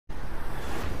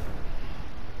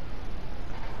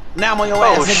Now I'm on your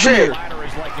ass. Oh shit.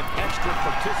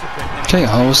 Okay,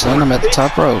 all of a sudden I'm at the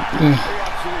top rope.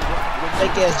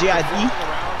 Fake ass GID.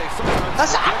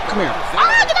 That's come here.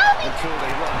 Ah, get out of me.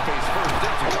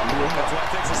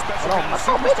 Hold on,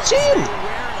 bitch, chill.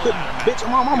 Good bitch,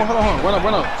 my mama, hold on,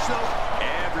 run up.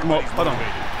 Come on, hold on.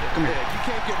 Come here. You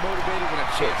can't get motivated when a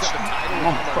chance at the title.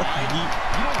 Mama, fuck you, geek.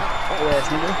 Oh ass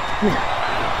nigga. Come here.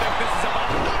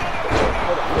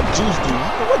 What Juice doing?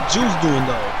 What Juice doing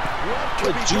though?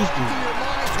 What Juice doing?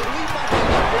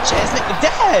 Bitch ass nigga,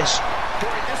 dash.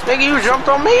 Nigga, you jumped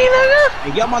on me, nigga?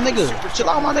 Hey, yo, my nigga. Chill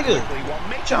out, my nigga.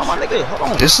 Chill out, my nigga. Hold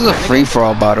on. This is a free for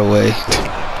all, by the way.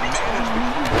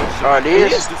 Oh, it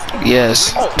is?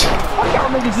 Yes. Oh, fuck y'all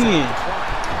niggas in.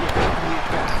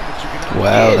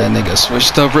 Wow, that nigga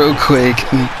switched up real quick.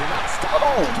 Hold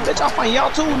on, bitch, I'll find y'all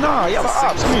too. Nah, y'all are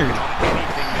ops. Come here.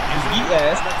 You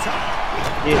ass.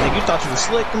 Yeah, nigga, you thought you was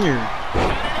slick. Come here.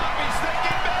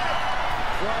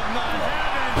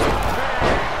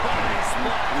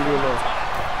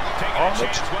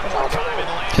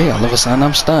 Okay, all of a sudden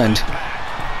I'm stunned.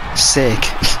 Sick.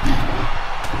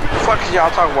 Fuck is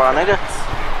y'all talking about, nigga?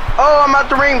 Oh, I'm out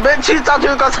the ring, bitch. You thought you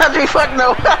was gonna touch me? Fuck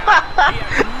no.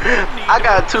 I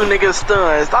got 2 niggas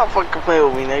stunned. Stop fucking playing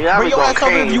with me, nigga. Bring your ass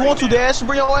over if you want to, Dash.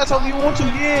 Bring your ass over if you want to,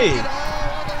 yeah.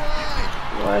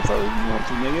 Bring your ass over if you want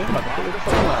to, nigga. I'm about to pull it the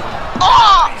fuck out.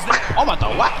 Oh! I'm about to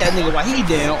whack that nigga while he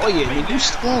down. Oh yeah, nigga, you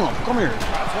slump. Come here.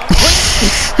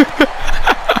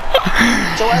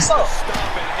 Get your ass up.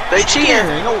 They cheating.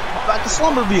 You know, like the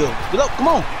Slumberville. Get up, come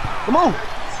on. Come on.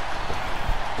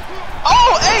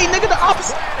 Oh, hey, nigga, the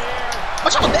opposite.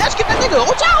 Watch out, Dash, get that nigga.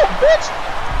 Watch out, bitch.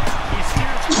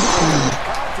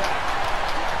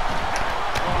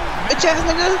 Bitch ass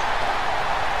nigga.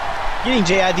 Getting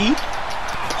JID.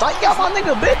 Fight out my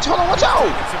nigga, bitch. Hold on, watch out.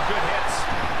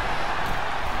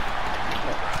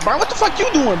 Brian, what the fuck you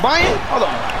doing, Brian? Hold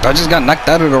on. I just got knocked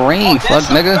out of the ring, fuck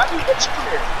nigga.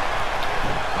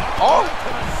 Oh,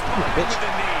 bitch.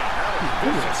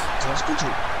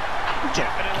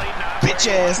 Bitch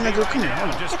ass nigga, come here. Hold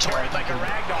on. Get your ass, nigga.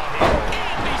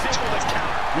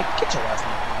 Nigga, get your ass,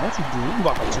 nigga. What you do? You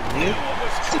walk up to me, nigga.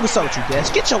 See what's up with you, Dash.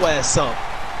 Get your ass up.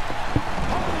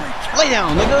 Lay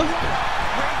down, nigga.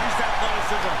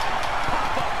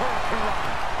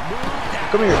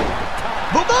 Come here.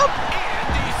 Book up.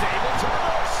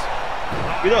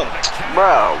 Get up.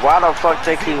 Bro, why the fuck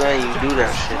they keep letting you do that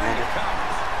shit, nigga?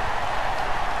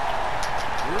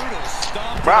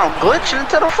 Bro, I'm glitching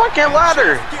into the fucking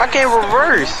ladder. I can't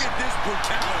reverse.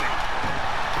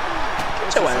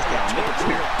 Get your ass down, nigga. Come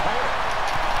here.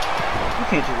 You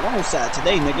can't do the wrong side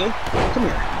today, nigga. Come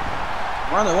here.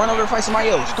 Run over and fight somebody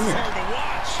else. Come here.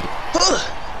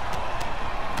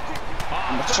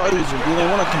 I'm gonna show you if you don't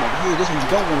wanna come over here. This one you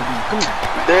don't wanna be. Come here.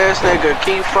 This nigga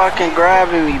keep fucking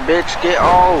grabbing me, bitch. Get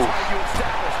off.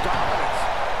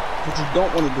 What you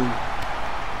don't wanna do.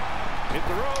 Hit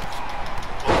the ropes.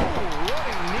 Oh,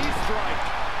 running knee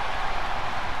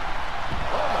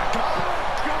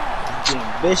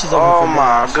strike. Oh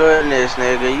my goodness,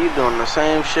 nigga. You doing the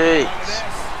same shit.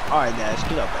 Alright, Dash.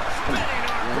 Get up, Dash. Come on.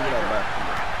 Get up, Dash.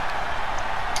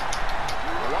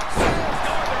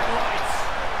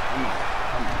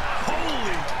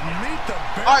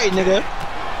 Alright, nigga.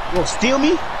 You gonna steal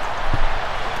me?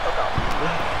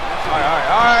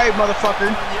 Alright,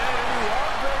 motherfucker.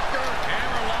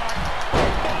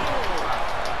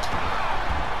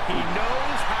 He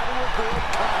knows how to avoid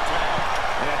contact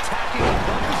and attacking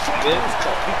above the shoulders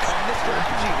has become the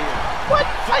strategy here. What?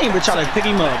 I ain't even trying to pick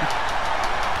him up.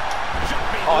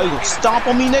 Oh, you gonna stomp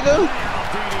on me, nigga?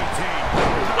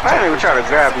 I ain't even trying to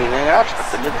grab you, nigga. I tried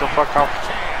to get the fuck off.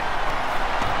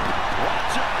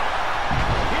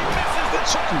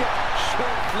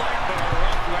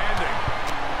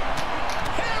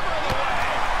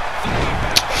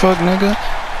 Fuck nigga.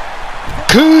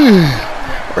 Good.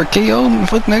 Or KO,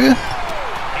 fuck nigga.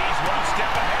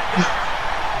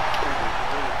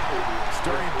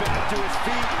 Stirring back to his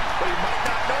feet, but he might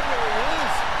not know where he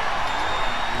is.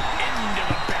 Into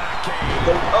the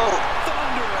barricade. Oh.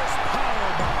 Thunderous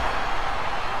powerbomb.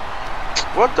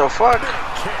 What the fuck?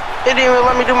 It didn't even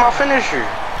let me do my finisher.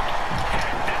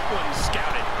 That one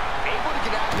scouted. Able to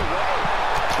get out of the way.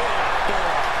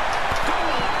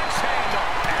 Double axe handle.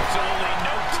 Absolutely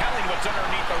no telling what's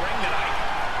underneath the ring tonight.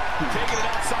 Taking it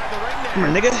outside the ring now. Come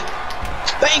here, nigga.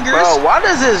 Bangers. Bro, why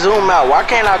does it zoom out? Why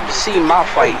can't I see my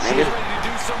fight, nigga? Ready to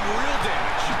do some real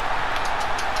damage.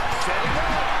 Setting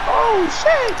up. Oh Oh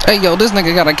shit! Hey, yo, this nigga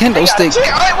got a kendo stick.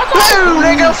 Hey, what the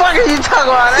nigga? Fuck are you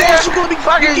talking about, nigga? Yes, you gonna be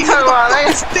Fuck are you talking about,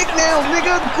 nigga? stick now,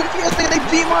 nigga. Goofy ass nigga, they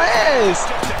beat my ass.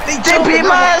 They beat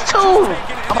my ass too.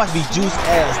 I'm about to be Juice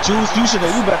ass. Juice, you should have.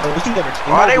 You better. You never.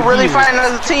 Are they really fighting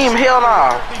as a team? Hell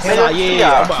nah. Hell nah,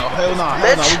 yeah. Hell nah.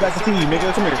 Hell nah. Bitch. We back to team, nigga.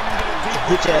 Come here.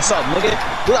 Bitch ass up, nigga.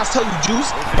 What I tell you,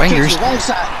 Juice? Bangers. Wrong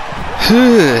side.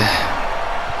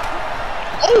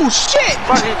 Oh shit!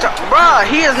 Bruh,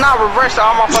 he is not reversing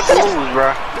all my fucking moves,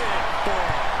 bruh.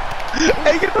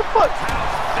 Hey, get the fuck!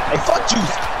 Hey, fuck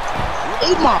Juice!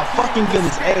 Oh my fucking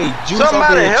goodness! Hey, Juice,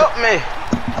 Somebody help me!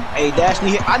 Hey, Dash,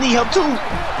 I need help too.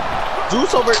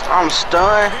 Juice over. I'm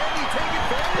stunned.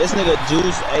 This nigga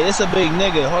Juice. Hey, this a big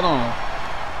nigga. Hold on.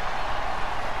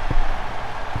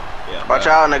 Yeah, watch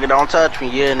out, nigga! Don't touch me,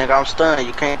 yeah, nigga. I'm stunned.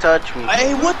 You can't touch me.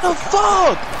 Hey, what the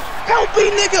fuck? Help me,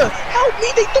 nigga! Help me!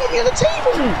 They threw me on the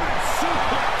table!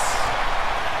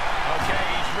 Okay,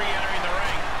 he's re-entering the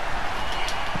ring.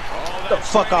 Get the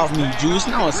fuck off me, Juice.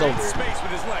 Now it's over.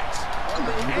 Come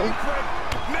on, nigga.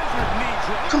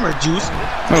 Come here, Juice.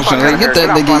 Oh, so they get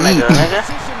that nigga eat.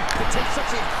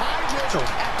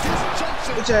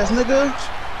 Bitch ass nigga.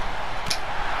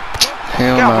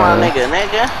 Hell Get off my no. nigga,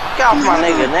 nigga. Get off my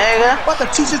nigga, nigga. What the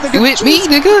teach this nigga? You hit me,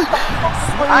 nigga?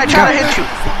 I ain't trying to hit you.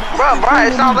 Bro,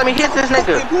 it's not let me hit this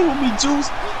nigga. Stop playing with me, Juice.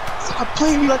 Stop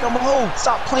playing with me like I'm a hoe.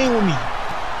 Stop playing with me.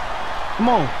 Come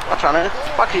on. Watch out, nigga.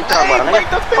 Fuck you talking about,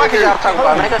 nigga. Fuck you y'all talking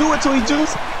about, nigga. Do it to him,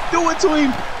 Juice. Do it to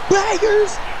him.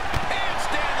 Baggers.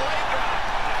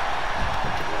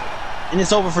 And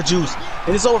it's over for Juice.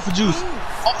 And it's over for Juice.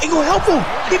 Oh, he gonna help him.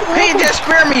 He just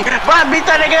speared me. Bro, I beat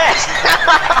that nigga ass.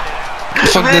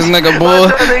 Fuck this nigga, boy.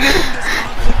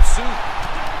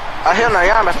 Oh, hell no,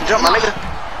 y'all about to jump my nigga.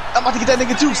 I'm about to get that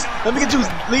nigga Juice. Let me get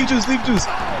Juice. Leave Juice. Leave Juice.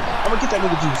 I'm gonna get that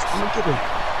nigga Juice. I'm gonna get him.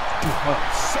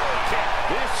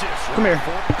 Come here.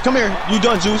 Come here. You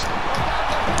done, Juice.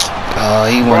 Oh,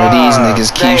 he one of these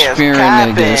niggas keep spearing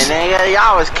niggas. Nigga.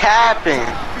 Y'all was capping.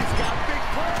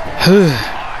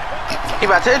 He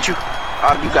about to hit you.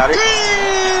 Oh, you got it.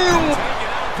 Damn.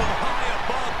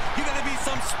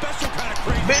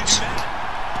 Bitch.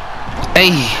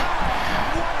 Hey.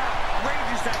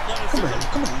 Come here.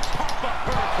 Come here.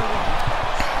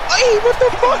 Hey, what the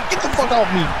fuck? Get the fuck off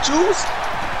me, Juice.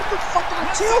 What the fuck did I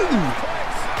tell you?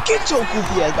 Get your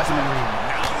goofy ass back in the ring.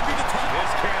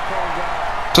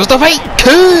 What's the fight?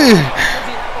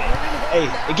 Hey,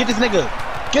 get this nigga.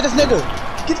 Get this nigga.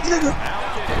 Get this nigga.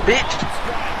 Bitch.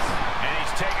 And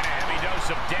he's taking a heavy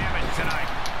dose of damage tonight.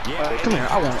 Come here.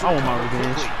 I want my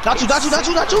revenge. Not you.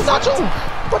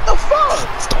 What the fuck?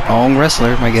 Strong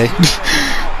wrestler, my guy.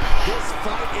 This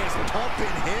fight is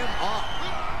pumping him up.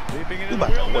 You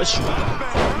about to what you?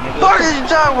 What are you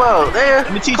talking about, nigga?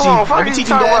 Let me teach Come you. on, fuck Let me you teach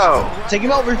you, talking Dash. about? Take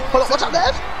him over. Hold on. Watch out,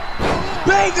 Dash.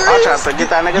 Bangers. I'm trying to get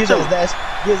that nigga Get too. his Dash.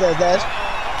 Get his ass, Dash.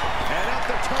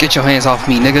 Get your hands off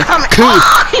me, nigga. Come Cool. on,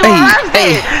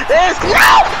 Hey. There's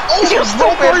no. Oh, You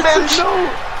stupid bitch. No.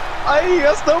 Hey,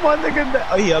 I stole my nigga.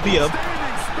 Oh, he up.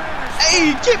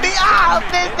 Hey, get me out.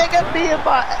 This nigga be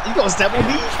about. You gonna step on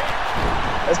me?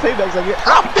 That's payback, nigga.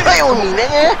 Stop playing with me,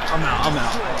 nigga. I'm out.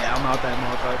 Yeah, I'm out that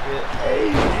motherfucker. Hey,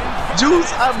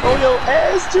 Juice, I'm on your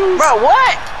ass, Juice. Bro,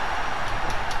 what?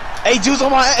 Hey, Juice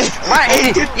on my ass. My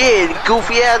yeah,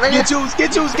 goofy ass nigga.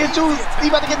 Get Juice. He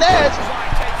about to get Dash.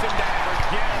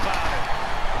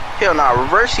 Hell nah,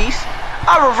 reverse.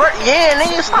 I revert. Yeah,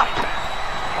 nigga, stop.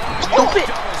 Stupid.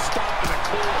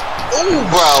 Oh,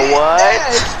 bro, shit, what?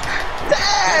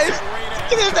 Dash.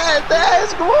 Get his ass,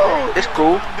 Dash. Come on. It's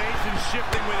cool.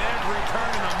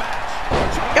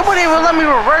 It wouldn't even let me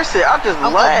reverse it. I just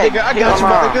lagged. Nigga, I got you,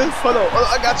 my nigga. Hold on,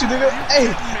 I got you, nigga.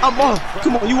 Hey, I'm on.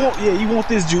 Come on, you want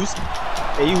this, Juice?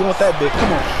 Hey, you want that bit?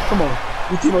 Come on.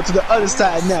 We came up to the other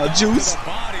side now, Juice.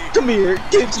 Come here,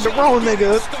 get to the wrong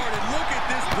nigga.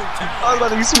 I was about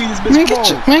to be sweet as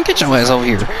bitch. Man, get your ass over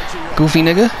here, goofy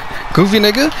nigga.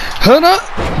 Hold up.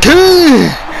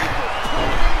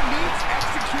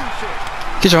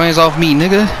 Get your hands off me,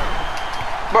 nigga.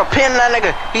 Bro, pin that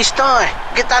nigga. He's stunned.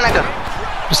 Get that nigga.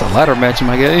 It's a ladder match,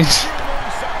 my guys.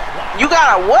 You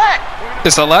got a what?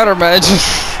 It's a ladder match.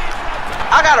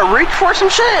 I gotta reach for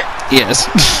some shit. Yes.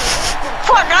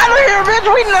 Fuck out of here, bitch.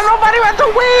 Nobody about to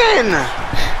win.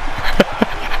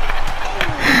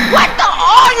 What the?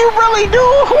 Oh, you really do?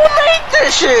 Who made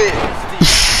this shit?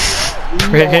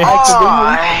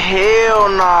 Oh,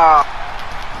 hell nah.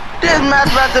 This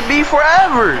match about to be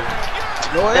forever.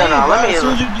 No, it ain't, as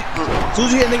soon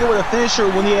as you hit a nigga with a finisher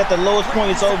when he at the lowest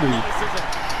point, it's over.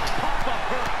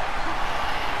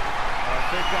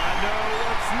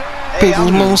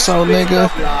 People's moonsault, nigga.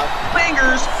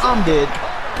 Fingers, I'm dead.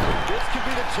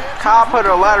 Kyle put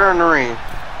a ladder in the ring.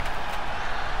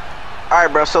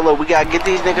 Alright, bro, so look, we gotta get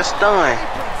these niggas stunned.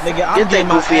 Nigga, I'm Get that getting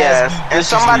my goofy ass ass. beat And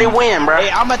somebody viciously. win, bro.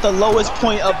 Hey, I'm at the lowest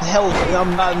point of health, and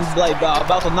I'm not like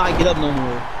about to not get up no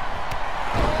more.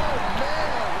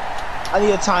 I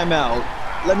need a timeout.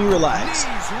 Let me relax.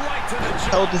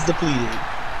 Health is depleted.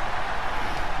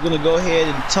 I'm gonna go ahead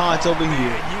and taunt over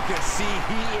here.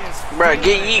 Bro,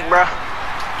 get yeet, bro.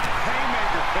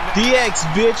 DX,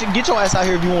 bitch, and get your ass out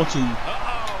here if you want to.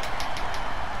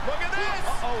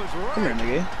 Come here,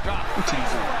 nigga.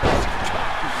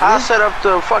 I set up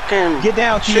the fucking Get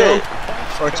down, Kyo. shit.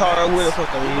 Or Tara, where the fuck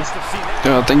that is.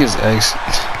 Dude, I think it's X.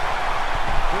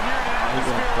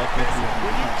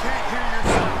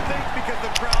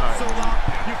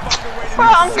 Bro,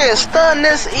 I'm getting stunned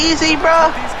this easy,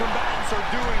 bro.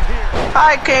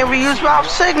 I can't even use my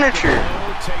signature.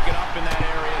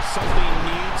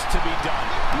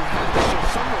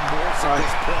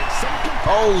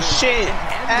 Oh shit!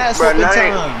 Ass Bro, whooping none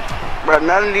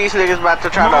time. of these niggas about to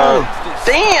try to.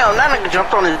 Damn, that nigga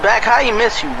jumped on his back. How he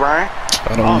miss you, Brian?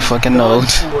 I don't fucking know.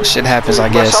 Shit happens, I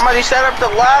Bro, guess. somebody set up the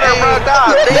ladder, bro.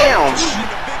 God damn.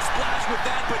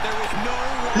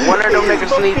 One of them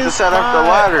niggas needs to set up the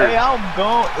ladder. Hey, I'm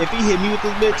gone. If he hit me with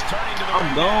this bitch,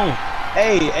 I'm gone.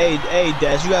 Hey,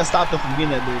 Dash, you gotta stop them from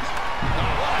getting that bitch.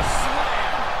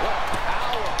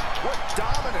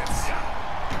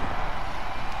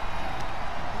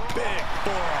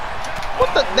 What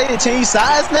the? They didn't change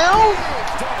sides now?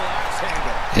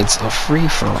 It's a free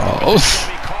for all.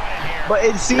 But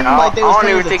it seemed I like they was don't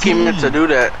playing even as a think he meant to team. do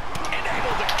that.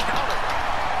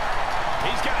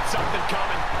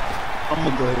 I'm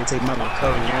gonna go ahead and take my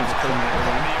recovery. I'm just putting it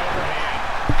in.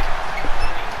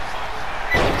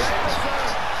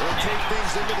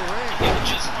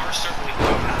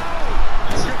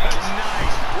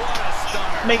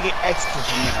 Make it extra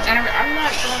for me. I'm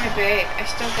not throwing it back. I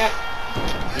still got.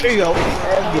 There you go.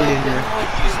 Get in there.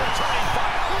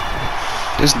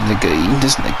 This nigga,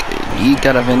 he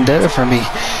got a vendetta for me.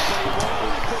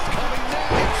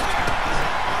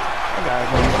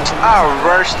 I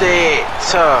reversed it.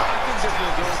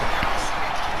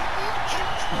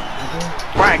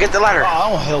 Brian, get the ladder. Oh, I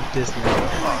don't help this nigga.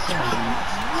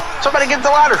 Somebody get the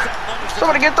ladder.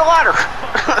 Somebody get the ladder.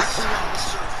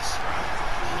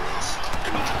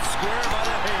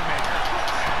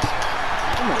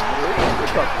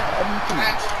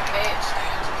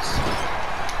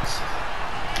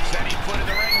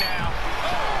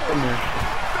 Come here.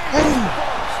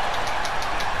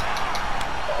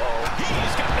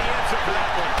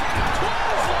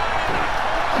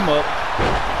 I'm up.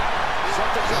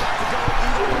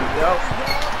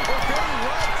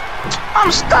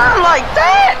 I'm stunned like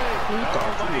that.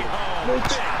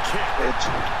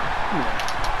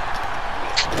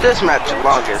 This match is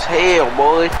long as hell,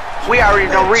 boy. We already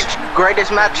done reached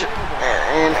greatest match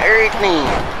in everything.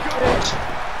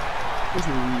 This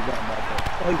nigga need that back up.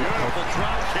 Oh, yeah.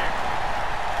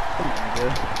 Come on,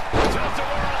 girl.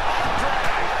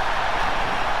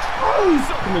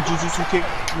 Come here, Jujutsu kick.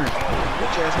 Come here.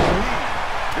 Bitch ass nigga.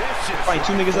 Fight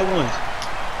two niggas at once.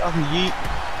 Off me, yeet.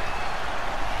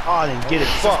 Oh, I didn't get it.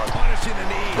 Fuck.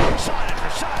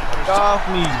 Off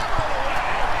me.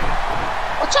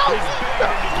 Watch out.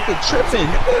 You're tripping.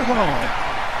 Hold on.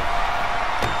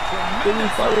 Give me a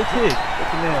follow kick.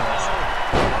 Looking ass.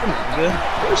 Come on, nigga.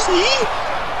 Mercy.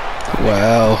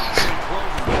 Wow.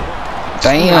 I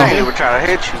Damn. ain't even trying to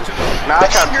hit you. Nah, I'm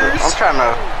trying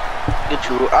to get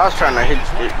you. I was trying to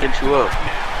get you up.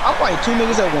 I'm fighting two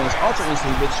niggas at once.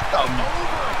 Alternatively, bitch.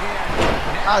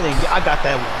 I got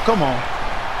that one. Come on.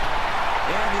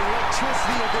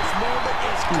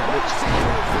 Come on, bitch.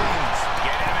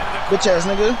 Bitch ass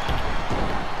nigga.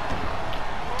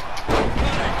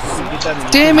 Get that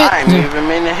nigga. Damn it. I ain't even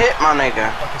mean to hit my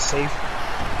nigga. Fucking safe.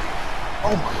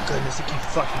 Oh my goodness, he keep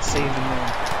fucking saving me.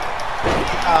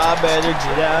 I better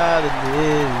get out of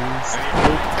this.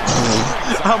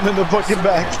 I'm in the fucking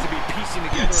back.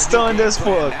 Stunned as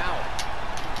fuck.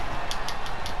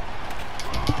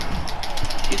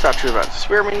 You thought you were about to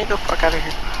spear me, nigga? Fuck out of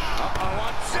here.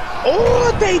 Oh,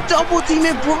 they double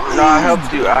teaming Brian. No, I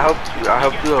helped you. I helped you. I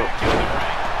helped you up.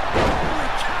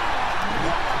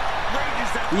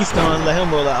 He's stunned. Let him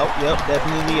roll out. Yep,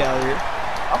 definitely out here.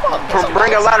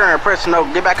 Bring a ladder in, press no.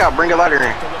 Get back up. Bring a ladder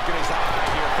in.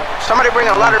 Somebody bring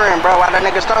a ladder in, bro. Why that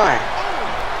nigga stunned?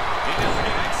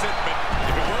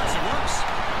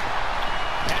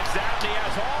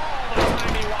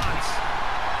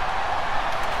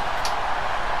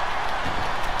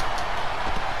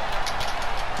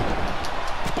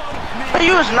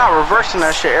 You was not reversing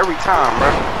that shit every time, bro.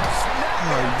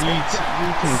 You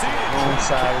can go wrong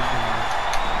side again.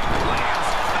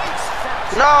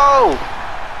 No!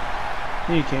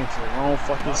 He came to the wrong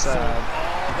fucking side.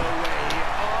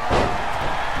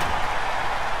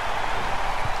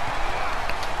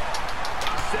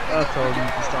 I told him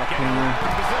to stop playing.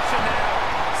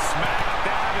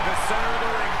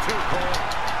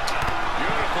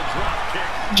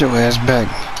 Get your ass back.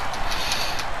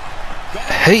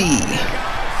 Hey!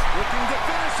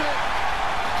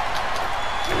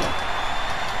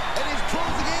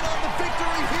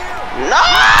 No!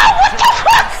 What the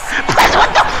fuck? What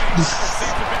the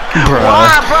Bruh.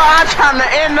 Why, bro? I'm trying to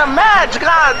end the match.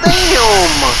 God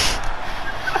damn.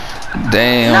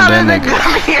 Damn, Now that that nigga.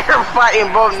 nigga here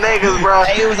fighting both niggas, bro.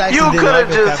 Hey, it was You accidental. could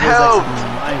have just helped.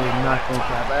 I ain't not gonna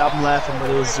clap. I'm laughing, but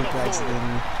it was super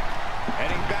accidental.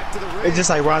 It's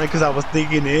just ironic because I was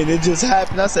thinking it and it just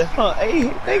happened. I said, huh, hey,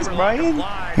 thanks, Brian.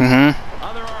 Mm-hmm.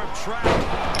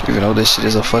 Even though this shit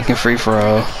is a fucking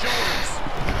free-for-all.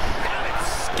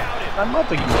 I'm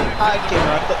up again. I came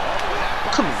out the.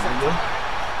 Come on, nigga.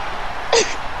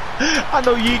 I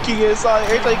know Yeeking is on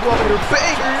every time you go over your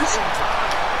bangers.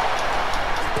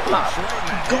 Nah,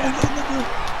 go in, nigga. I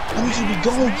need you to be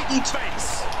going, eat.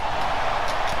 Unpacks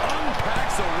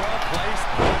a well-placed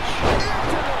punch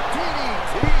into the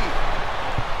DDT.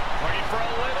 Looking for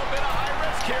a little bit of high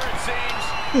risk here, it seems.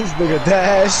 This nigga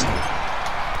dash.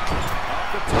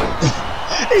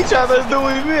 He trying to do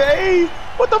it, man. Hey,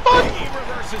 what the fuck? He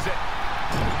reverses it.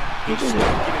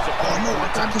 Oh no, I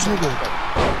got this nigga.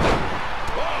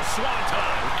 Oh,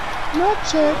 swanton. Not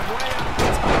check.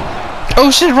 Oh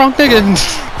shit, wrong nigga.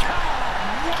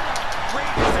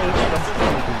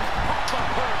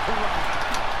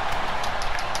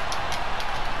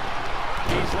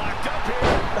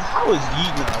 How is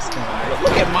Yeet not standing?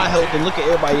 Look at my health and look at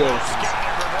everybody else.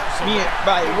 Me,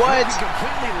 right, what?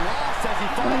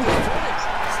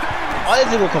 Oh, this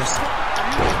nigga comes.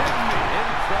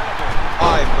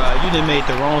 Alright, bro, you done made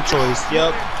the wrong choice. Yep,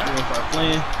 you gonna start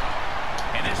playing.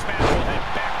 And this match will head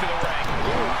back to the ring.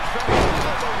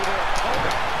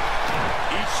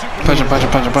 Punch him, punch him,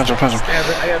 punch him, punch him, punch him.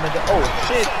 I gotta make it. Oh,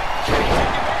 shit.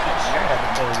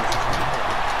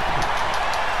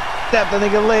 Tap the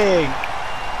nigga leg.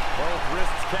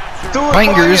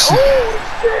 Bangers. Oh,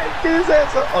 shit. Get his ass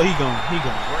up. Oh, he gone. He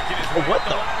gone. Oh, what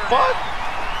the fuck?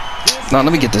 No,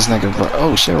 let me get this nigga, bro.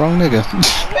 Oh shit, wrong nigga.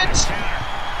 Bitch.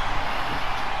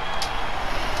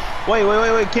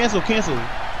 Wait. Cancel.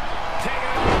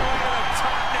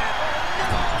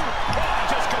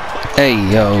 Hey,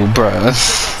 yo, bruh.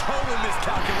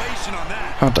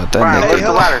 I thought that Brian, nigga. lift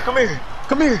the ladder. Come here.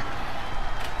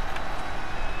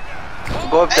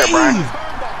 Go up there, Brian.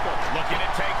 Looking to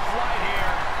take flight here.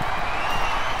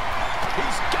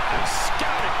 He's got him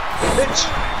scouted. Bitch.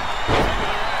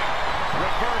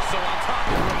 Reversal on top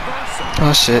of reversal.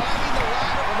 Oh shit.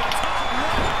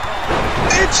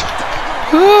 Bitch.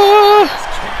 Ah.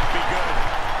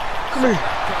 Come here.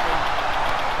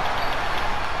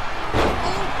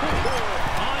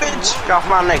 Bitch. Get off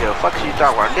my nigga. Fuck you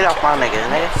talking about. Get off my nigga,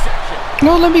 nigga.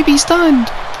 No, let me be stunned.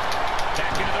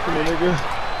 Come here, nigga.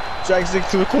 Drag stick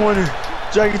to the corner.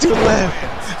 Drag it to the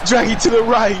left. Drag it to the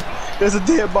right. There's a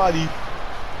dead body.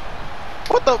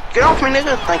 What the? Get off me,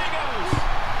 nigga. Thank you.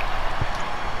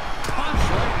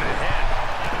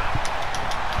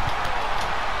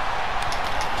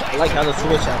 I like how the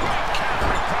switch happened.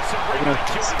 Go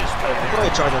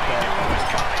ahead, charge up that.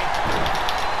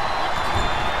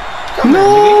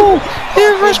 No!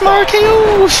 Here, rush my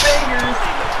RKOs! Bangers.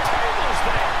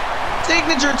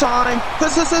 Signature time.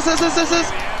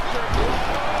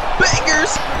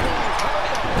 Bangers.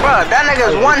 Bro, that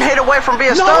nigga's one hit away from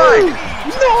being stunned.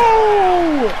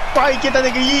 No! Probably get that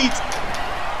nigga Yeet.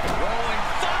 Rolling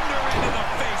thunder into the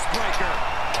face breaker.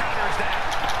 Counters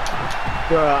that.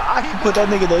 Bruh, I can put that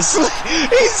nigga to sleep.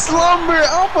 He slumbered.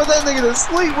 I'll put that nigga to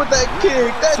sleep with that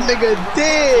kick. That nigga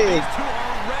dead.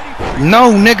 No,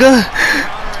 nigga!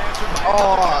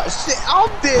 Oh shit, I'm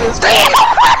dead as fuck.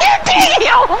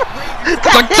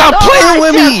 Like, stop playing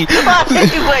with me!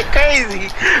 He went crazy.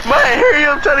 Man, hurry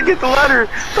up, trying to get the ladder.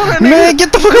 Man,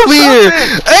 get the fuck over here!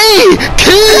 Hey!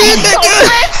 Kid, nigga!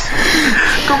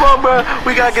 Come on, bro.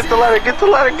 We gotta get the ladder. Get the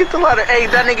ladder. Hey,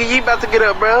 that nigga Yee about to get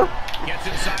up, bro.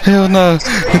 Hell nah.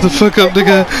 Get the fuck up,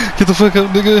 nigga. Get the fuck up,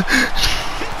 nigga.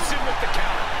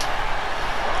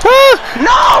 Ah!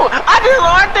 No! I just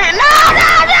lost it. No!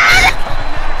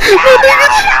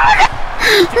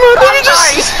 My nigga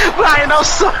just... Brian, I'm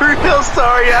sorry.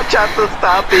 I tried to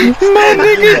stop it. My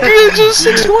nigga just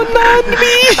 619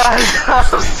 me! I'm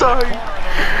sorry.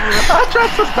 I tried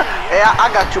to stop. Hey, I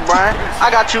got you, Brian. I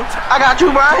got you,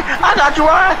 Brian.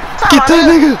 Get that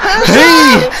nigga!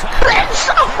 Hey! Bitch,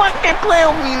 stop fucking playing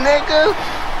with me, nigga.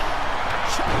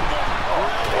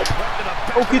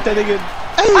 Oh, get that nigga.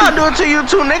 Hey. I'll do it to you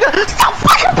too, nigga. Stop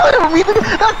fucking playing with me, nigga.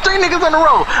 That's 3 niggas in a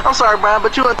row. I'm sorry, Brian,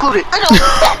 but you included. Nigga,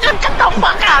 get the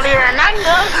fuck out of here,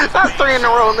 nigga. That's 3 in a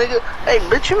row, nigga. Hey,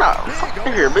 bitch, you not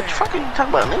fucking here, bitch. Fuck you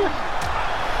talking about, nigga.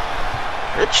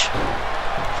 Bitch.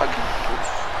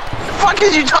 Fuck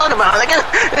is you talking about, nigga?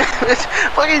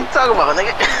 Fuck is you talking about,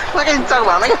 nigga? Fuck is you talking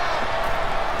about, nigga?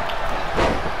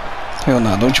 Hell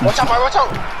no, don't you? Watch out, watch out.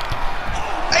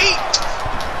 Hey.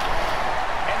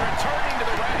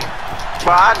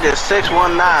 Bro, I just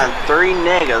 619 3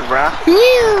 niggas, bro.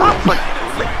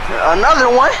 Another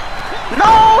one?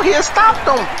 No, he stopped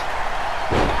them.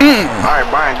 Alright,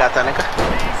 Brian got that nigga.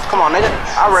 Come on, nigga.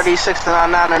 I already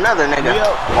 699 another nigga.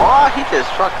 Oh, he just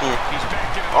fucking.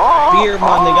 Oh, Beer,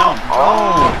 my nigga.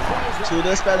 To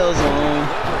the spell zone.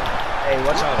 Hey,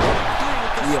 watch out.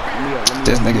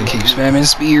 This nigga keeps spamming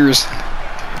spears.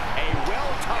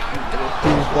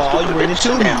 Ball, you ready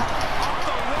to now?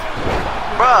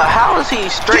 Bruh, how is he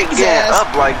straight getting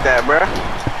up like that, bruh?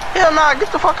 Hell nah,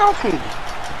 get the fuck off me.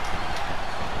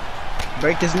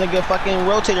 Break this nigga fucking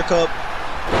rotator cup.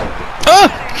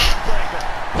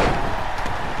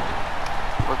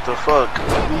 What the fuck?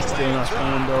 He's still not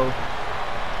strong though.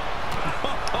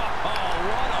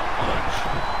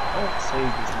 Don't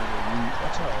save this nigga.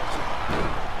 Watch out.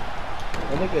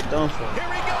 That nigga done for.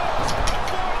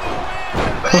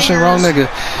 Pushing wrong nigga.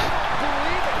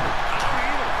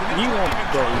 You won't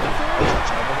go.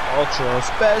 Ultra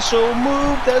special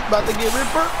move that's about to get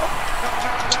reversed.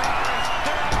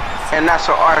 And that's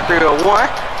an R301.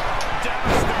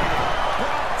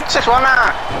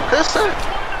 619. Listen.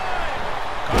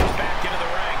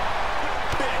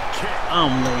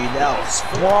 I'm laid out,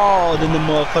 sprawled in the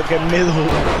motherfucking middle.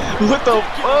 What the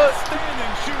fuck?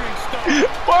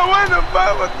 Boy, what the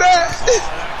fuck was that?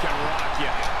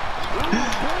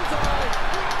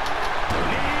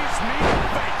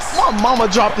 My mama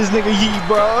dropped this nigga heat,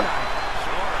 bro.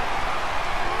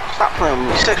 Stop playing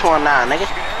with me. 619, nigga.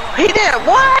 He did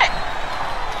what?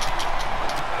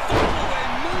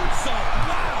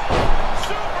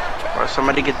 Bro,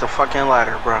 somebody get the fucking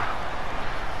ladder, bro.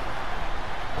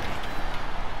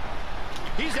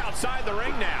 He's outside the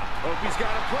ring now. Hope he's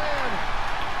got a plan.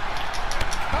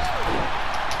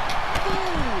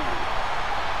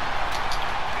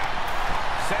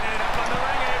 Setting it up on the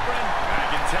ring apron. I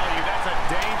can tell you that's a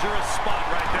dangerous spot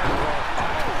right there, bro.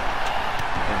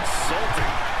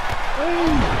 Insulting.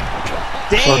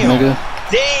 Damn.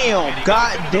 Damn.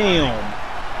 God damn.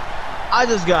 I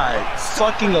just got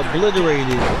fucking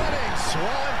obliterated.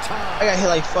 I got hit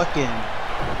like fucking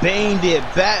Bane did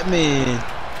Batman.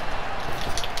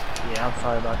 Yeah, I'm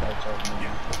sorry about that joke,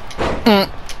 man.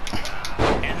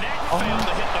 And that failed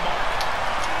to hit the mark.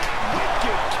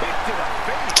 Wicked kick to the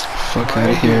face. Fuck out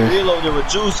of here. Reloaded with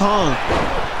juice, huh?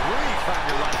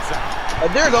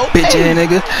 There you go. Bitch Hey. ass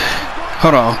nigga.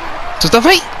 Hold on. Just a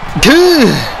feet.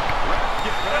 Good.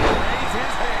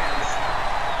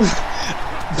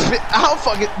 I'll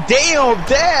fucking damn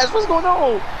Dash, what's going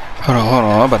on? Hold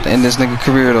on. I'm about to end this nigga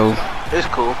career though. It's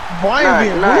cool. Why are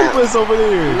you being ruthless over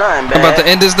there? Nothing bad. I'm about to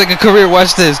end this nigga career.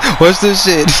 Watch this. Watch this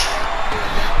shit. Oh,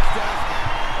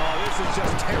 this is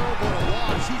just terrible to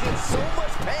watch. He's in so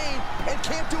much pain and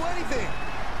can't do anything.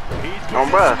 Oh,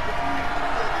 bruh.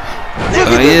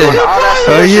 Oh yeah.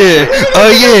 Oh yeah.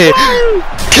 Oh yeah.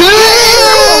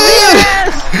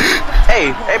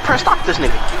 Hey, press stop this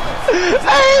nigga.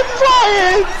 Hey,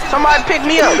 Brian! Somebody pick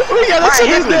me up. We gotta Brian, shut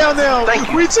hit this me. down now. Thank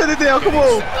you. We shut it down, come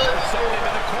on.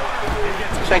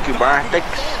 Thank you, Brian. Thanks.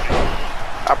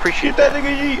 I appreciate Get that that.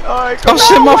 nigga yeet. Alright, Oh come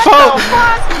shit, on. my fault.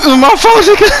 My fault,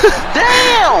 nigga.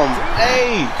 Damn!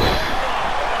 Hey.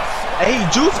 Hey,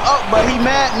 Juice up, but he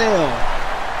mad now.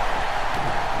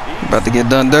 About to get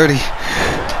done dirty.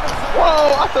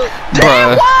 Whoa, I thought.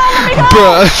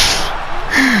 Bruh.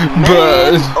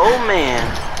 Man, oh man.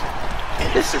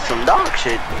 This is some dog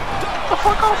shit. Get the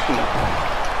fuck off me.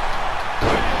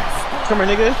 Come here,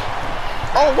 nigga.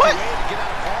 Oh, what?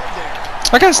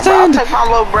 I got I'll stunned. take my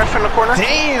little breath in the corner.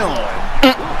 Damn.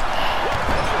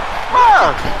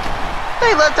 Bruh.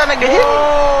 They let that nigga hit me.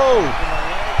 Whoa.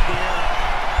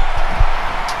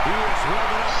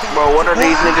 Bro, what are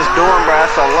these niggas doing, bro?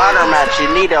 It's a ladder match. You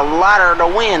need a ladder to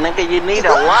win, nigga. You need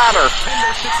a ladder.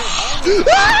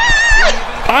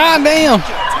 Ah, damn.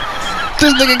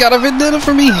 This nigga got a vendetta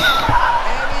for me.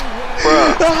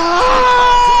 Bro.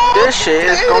 This shit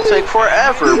is gonna take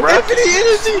forever, bro. Infinite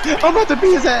energy. I'm about to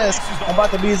beat his ass. I'm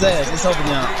about to beat his ass. It's over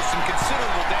now.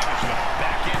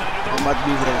 I'm about to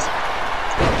beat his ass.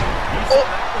 Oh,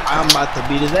 I'm about to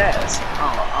beat his ass.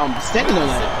 Oh, I'm standing on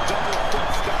that.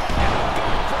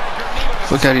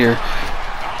 Look out here.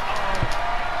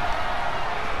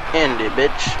 End it,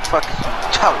 bitch. Fuck you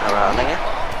talking about, nigga.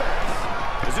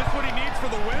 Is this what he needs for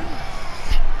the win?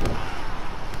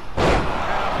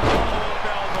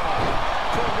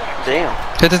 Damn.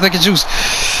 Hit this nigga juice.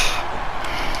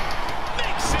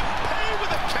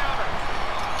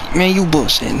 Man, you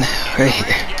bullshitting right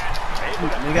here.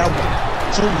 Nigga,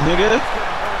 shoot, nigga.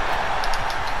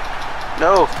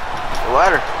 No. The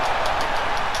ladder.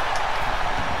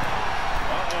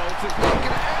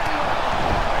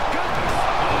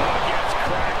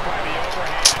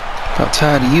 I'm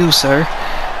tired of you, sir.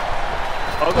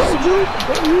 Oh, go you.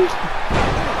 Go you.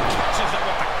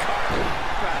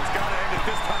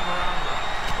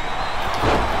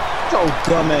 So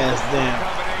dumbass damn.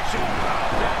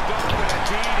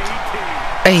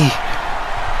 Hey.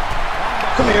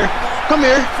 Come here. Come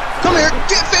here. Come here.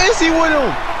 Get fancy with him.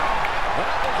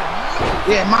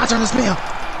 Yeah, my turn to spam.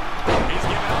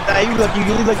 Hey, you lucky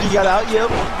you got out. Yep.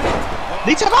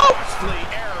 They took out.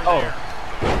 Oh.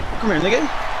 Come here, nigga.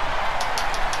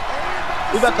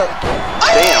 We about to.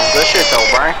 Damn, good shit though,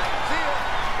 Brian.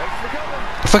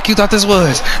 Fuck you thought this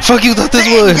was. Fuck you thought this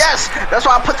was. Yes, that's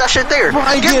why I put that shit there.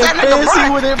 Brian, Get that nigga,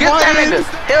 Brian. with it, Get that nigga.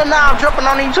 Hell nah, I'm jumping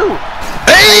on him too.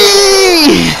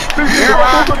 Hey!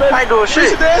 I ain't doing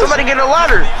shit. Somebody get a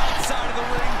ladder.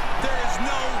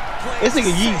 This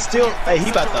nigga Yeet still. Hey, he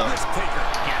about to.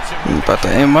 I'm about to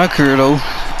end my career though.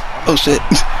 Oh shit.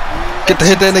 Get the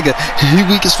hit that nigga. He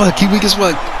weak as fuck. He weak as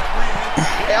fuck.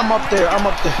 Hey, I'm up there. I'm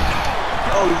up there.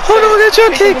 Oh, Hold on, get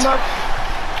your kicked.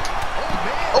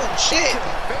 Oh shit.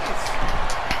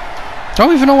 I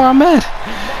don't even know where I'm at.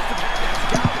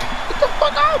 Get the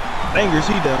fuck out. Fingers,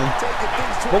 he done.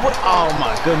 But what? Oh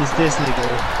my goodness, this nigga.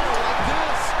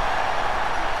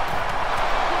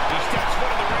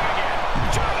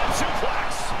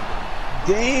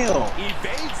 Damn.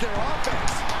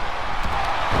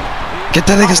 Get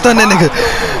that nigga, stun that nigga.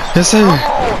 Yes, sir.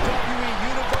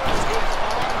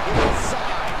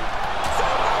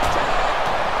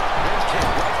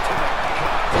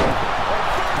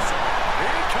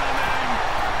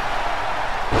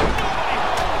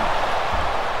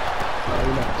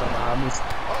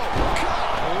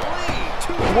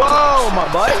 Whoa, my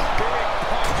boy.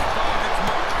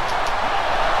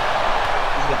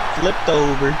 He got flipped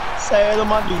over. Sad on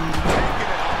my dude.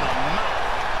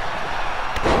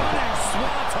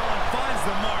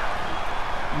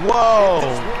 Whoa.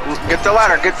 Get the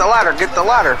ladder, get the ladder, get the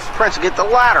ladder. Prince, get the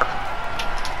ladder.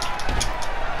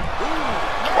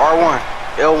 R1,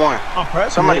 L1. I'm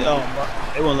pressing Somebody. it. Oh,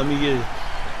 they won't let me get it.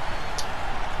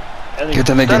 Get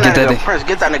that nigga, get that nigga. Prince,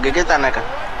 get that nigga, get that nigga.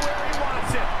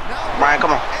 Brian,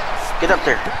 come on. Get up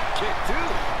there.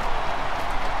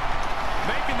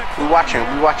 We watching,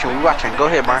 we watching, we watching. Go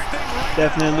ahead, Brian.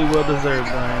 Definitely well deserved,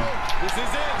 Brian.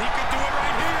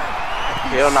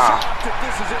 Hell nah.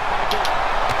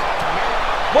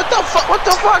 What the fuck? What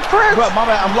the fuck, Prince? Bro, my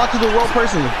bad. I'm locked to the rope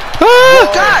personally.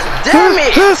 God damn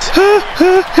it!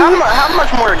 How much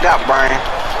more it got, Brian?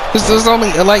 This is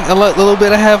only like a little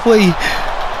bit of halfway.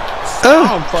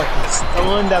 I'm fucking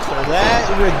stunned after that.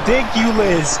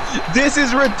 Ridiculous. This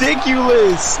is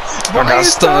ridiculous. I got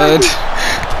stunned.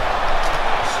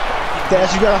 Dash,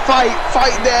 you gotta fight.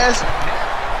 Fight, Dash.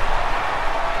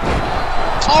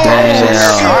 Oh, damn.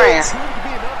 shit.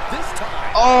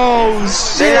 Oh,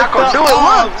 shit. They not gonna do it.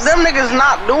 Look, them niggas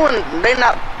not doing. They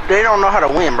don't know how to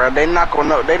win, bro. They not gonna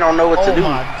know. They don't know what to do. Oh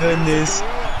my goodness.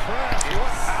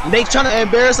 They trying to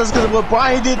embarrass us because of what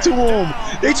Brian did to him.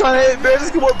 They trying to embarrass us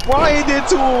because of what Brian did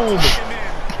to him.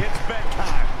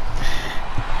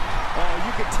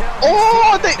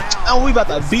 Oh, we about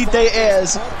to beat their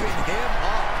ass.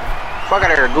 Fuck out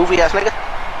of here, goofy ass nigga.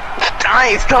 I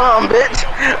ain't dumb, bitch.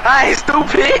 I ain't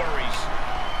stupid.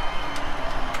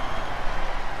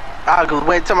 I'll go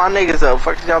wait till my niggas up.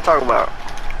 Fuck y'all talking about?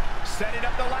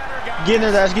 Get in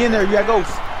there, Dash. Get in there. You gotta go.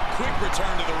 Quick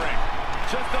return to the ring.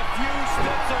 Just a few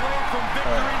steps away from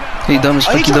victory now. He dumb as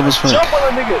fuck. He dumb as fuck. Jump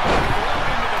on a nigga.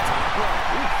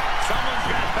 Someone's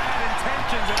got bad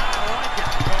intentions and I don't like it.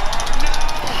 Oh, no.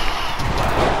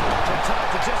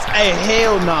 Hey,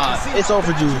 hell nah. It's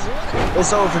over, Juice.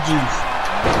 It's over, Juice.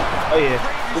 Oh yeah.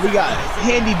 What we got?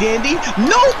 Handy dandy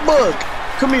notebook.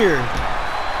 Come here.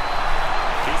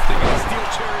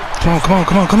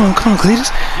 Come on, Cletus.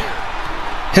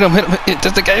 Hit him.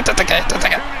 That's the guy.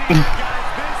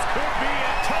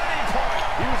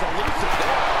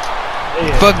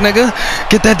 Yeah. Fuck, nigga.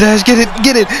 Get that dash. Get it.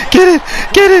 Get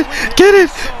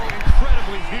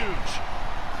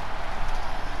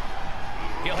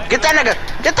that nigga.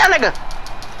 Get that nigga.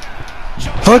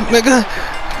 Fuck, nigga.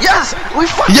 Yes, we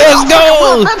fucking Yes,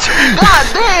 go! God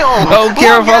damn! I don't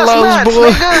care if I lost,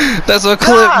 boy. Nigga. That's a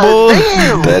clip, God boy.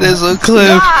 damn. That is a clip.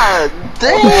 God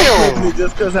damn!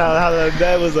 Just because how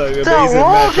that was an The amazing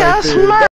long match right ass there. match.